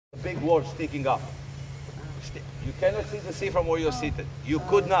big wall sticking up. You cannot see the sea from where you're seated. You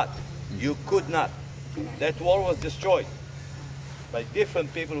could not. You could not. That wall was destroyed by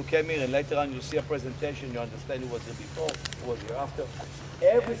different people who came in, and later on you see a presentation, you understand who was here before, who was here after.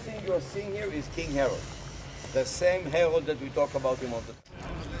 Everything you're seeing here is King Herod. The same Herod that we talk about him all the time.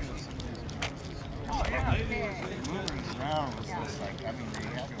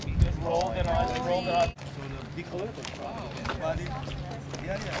 Roll their eyes. So the body,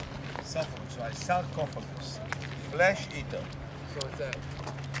 sarcophagus, flesh eater. So it's that.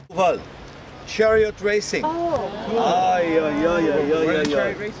 Well, chariot racing.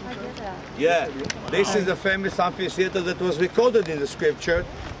 Yeah, this is the famous amphitheater that was recorded in the scripture,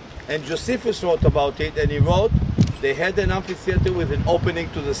 and Josephus wrote about it, and he wrote they had an amphitheater with an opening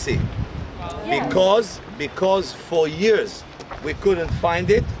to the sea. Because for years we couldn't find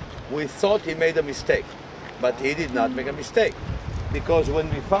it, we thought he made a mistake, but he did not make a mistake. Because when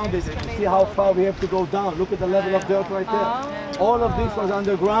we found it, you see how far we have to go down. Look at the level of dirt right there. All of this was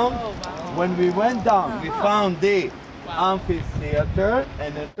underground. When we went down, we found the amphitheater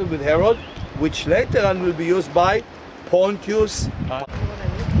and with Herod, which later on will be used by Pontius.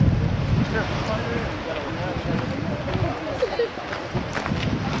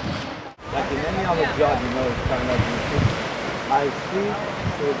 Like in any other job, you know, it's kind of, I see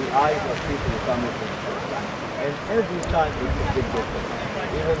through the eyes of people who come with me. And every time it's a big difference.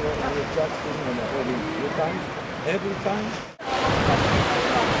 Even when you touch them and I heard it a few times, every time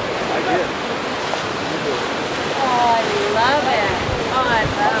I did.